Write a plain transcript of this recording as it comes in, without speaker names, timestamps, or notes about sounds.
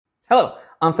Hello,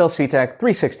 I'm Phil Svitek,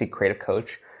 360 Creative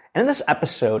Coach, and in this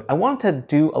episode, I wanted to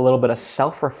do a little bit of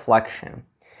self-reflection,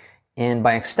 and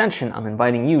by extension, I'm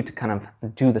inviting you to kind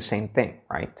of do the same thing,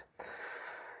 right?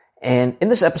 And in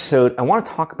this episode, I want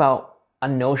to talk about a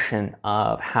notion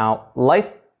of how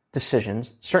life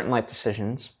decisions, certain life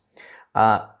decisions,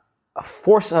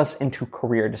 force us into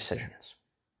career decisions.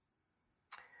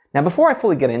 Now, before I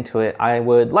fully get into it, I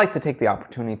would like to take the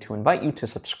opportunity to invite you to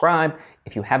subscribe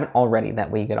if you haven't already.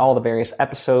 That way you get all the various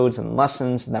episodes and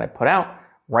lessons that I put out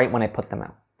right when I put them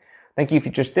out. Thank you if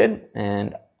you just did,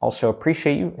 and also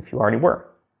appreciate you if you already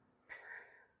were.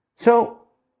 So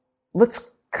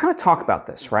let's kind of talk about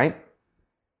this, right?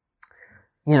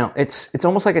 You know, it's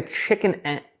almost like a chicken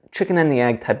and the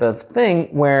egg type of thing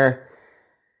where,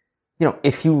 you know,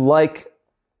 if you like,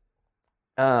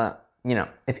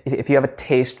 if you have a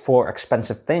taste for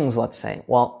expensive things, let's say,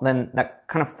 well, then that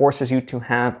kind of forces you to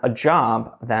have a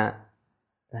job that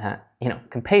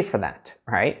can pay for that,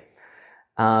 right?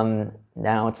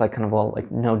 Now it's like kind of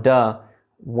like no duh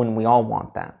when we all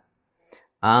want that.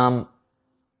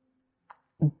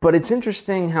 But it's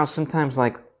interesting how sometimes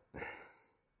like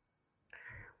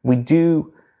we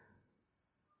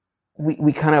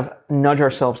kind of nudge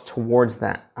ourselves towards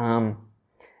that. And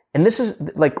this is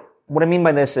like, what I mean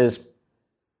by this is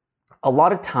a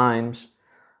lot of times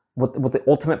what the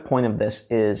ultimate point of this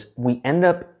is we end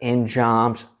up in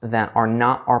jobs that are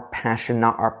not our passion,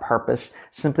 not our purpose,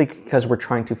 simply because we're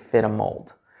trying to fit a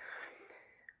mold.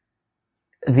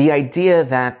 The idea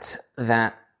that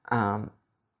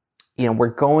we're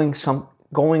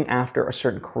going after a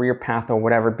certain career path or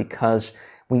whatever because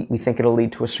we think it'll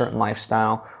lead to a certain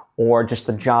lifestyle, or just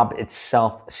the job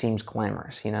itself seems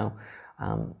glamorous, you know.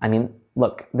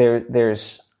 Look,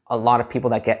 there's a lot of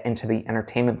people that get into the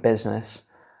entertainment business,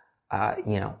 I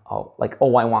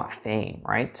want fame,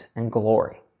 right? And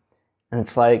glory. And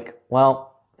it's like,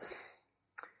 well,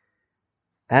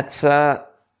 that's, not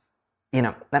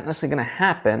necessarily going to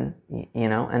happen,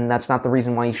 and that's not the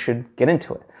reason why you should get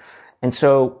into it. And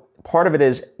so part of it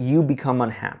is you become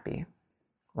unhappy,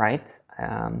 right?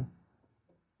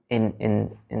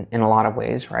 In a lot of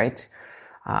ways, right?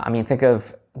 Think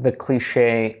of the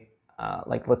cliche,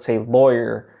 let's say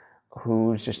lawyer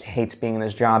who just hates being in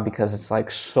his job because it's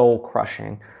like soul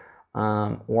crushing,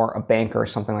 or a banker or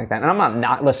something like that. And I'm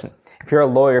not listen, if you're a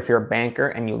lawyer, if you're a banker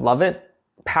and you love it,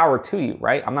 power to you,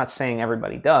 right? I'm not saying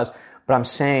everybody does, but I'm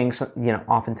saying,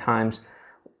 oftentimes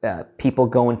people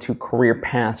go into career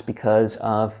paths because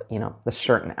of, the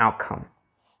certain outcome.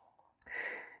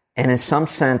 And in some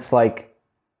sense, like,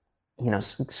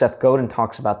 Seth Godin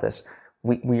talks about this,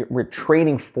 we're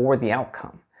trading for the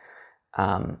outcome.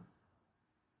 And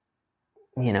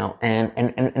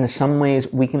in some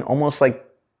ways we can almost like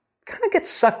kind of get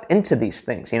sucked into these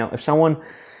things. If someone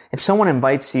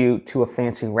invites you to a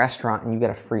fancy restaurant and you get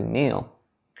a free meal,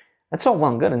 that's all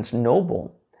well and good and it's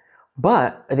noble.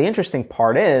 But the interesting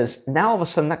part is now all of a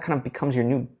sudden that kind of becomes your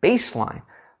new baseline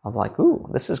of like, ooh,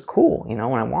 this is cool, and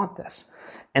I want this.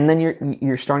 And then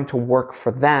you're starting to work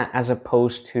for that as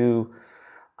opposed to,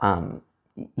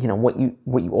 what you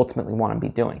ultimately want to be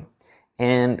doing.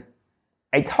 And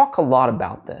I talk a lot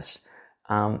about this,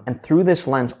 and through this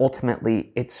lens,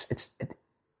 ultimately,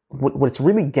 what it's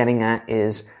really getting at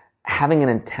is having an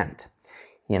intent.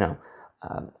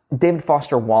 David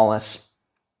Foster Wallace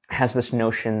has this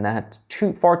notion that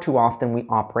far too often we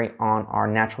operate on our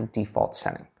natural default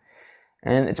setting,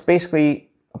 and it's basically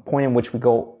a point in which we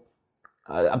go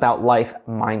about life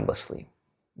mindlessly.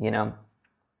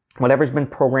 Whatever's been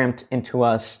programmed into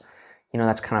us,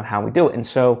 that's kind of how we do it, and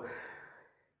so.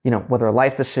 Whether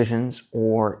life decisions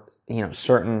or,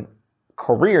 certain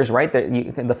careers, right?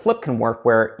 The flip can work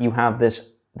where you have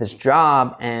this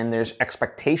job and there's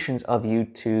expectations of you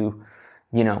to,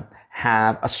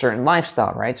 have a certain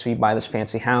lifestyle, right? So you buy this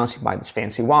fancy house, you buy this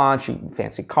fancy watch,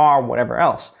 fancy car, whatever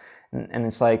else. And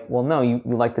it's like, well, no, you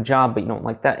like the job, but you don't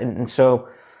like that. And so,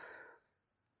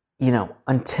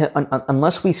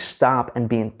 unless we stop and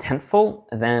be intentful,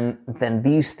 then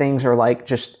these things are like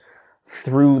just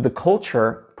through the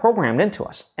culture programmed into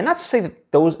us. And not to say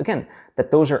that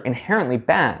those are inherently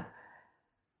bad,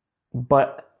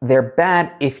 but they're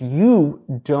bad if you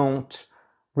don't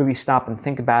really stop and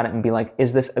think about it and be like,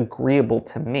 is this agreeable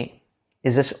to me?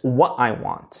 Is this what I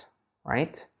want?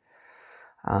 Right?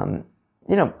 And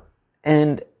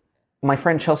my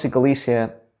friend Chelsea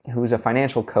Galicia, who's a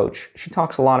financial coach, she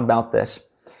talks a lot about this.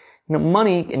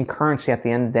 Money and currency at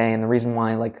the end of the day, and the reason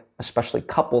why, like, especially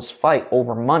couples fight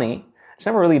over money, it's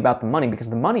never really about the money because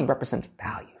the money represents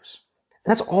values.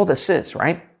 And that's all this is,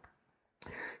 right?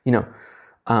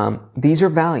 These are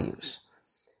values.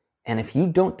 And if you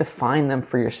don't define them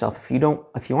for yourself,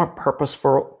 if you aren't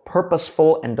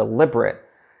purposeful and deliberate,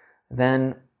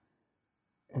 then,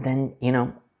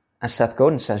 as Seth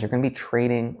Godin says, you're going to be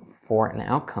trading for an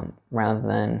outcome rather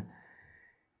than,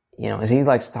 as he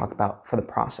likes to talk about, for the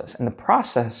process. And the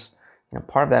process,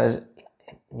 part of that is,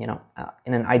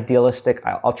 in an idealistic,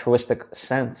 altruistic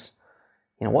sense,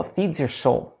 what feeds your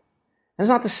soul. And it's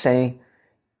not to say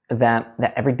that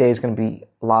every day is going to be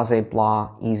laissez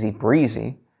blah, easy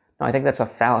breezy. No, I think that's a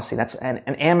fallacy. That's an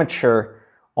amateur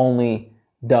only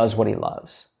does what he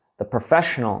loves. The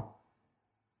professional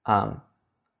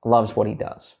loves what he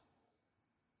does.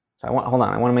 So I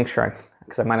want to make sure,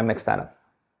 because I might have mixed that up.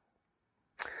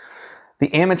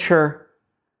 The amateur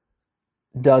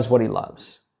does what he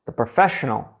loves. The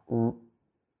professional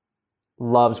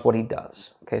loves what he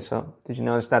does. Okay, so did you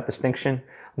notice that distinction?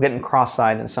 I'm getting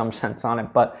cross-eyed in some sense on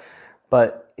it, but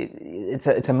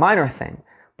it's a minor thing.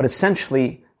 But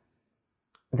essentially,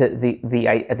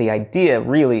 the idea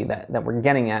really that we're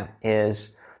getting at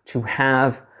is to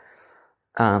have,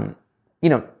 to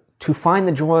find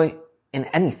the joy in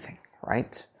anything,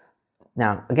 right?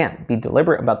 Now, again, be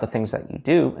deliberate about the things that you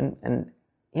do, and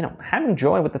having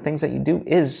joy with the things that you do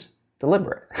is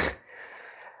deliberate.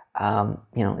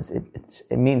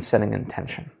 It means setting an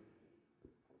intention.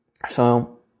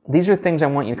 So these are things I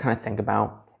want you to kind of think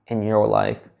about in your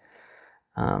life,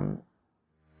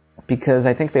 because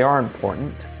I think they are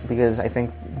important, because I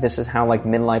think this is how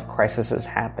midlife crises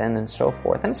happen and so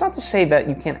forth. And it's not to say that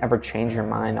you can't ever change your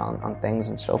mind on things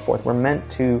and so forth. We're meant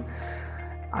to,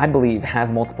 I believe, have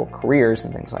multiple careers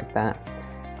and things like that,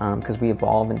 because we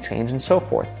evolve and change and so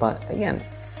forth. But again,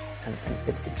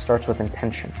 it starts with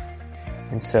intention.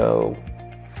 And so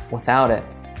without it,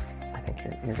 I think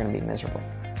you're going to be miserable.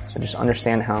 So just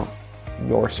understand how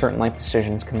your certain life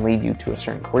decisions can lead you to a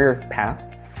certain career path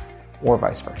or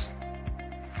vice versa.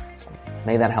 So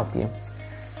may that help you,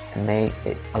 and may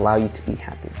it allow you to be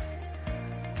happy.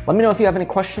 Let me know if you have any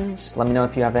questions. Let me know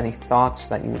if you have any thoughts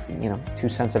that 2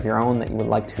 cents of your own that you would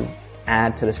like to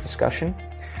add to this discussion.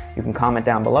 You can comment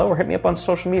down below or hit me up on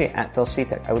social media at Phil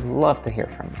Svitek. I would love to hear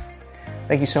from you.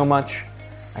 Thank you so much.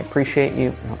 I appreciate you,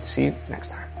 and hope to see you next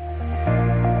time.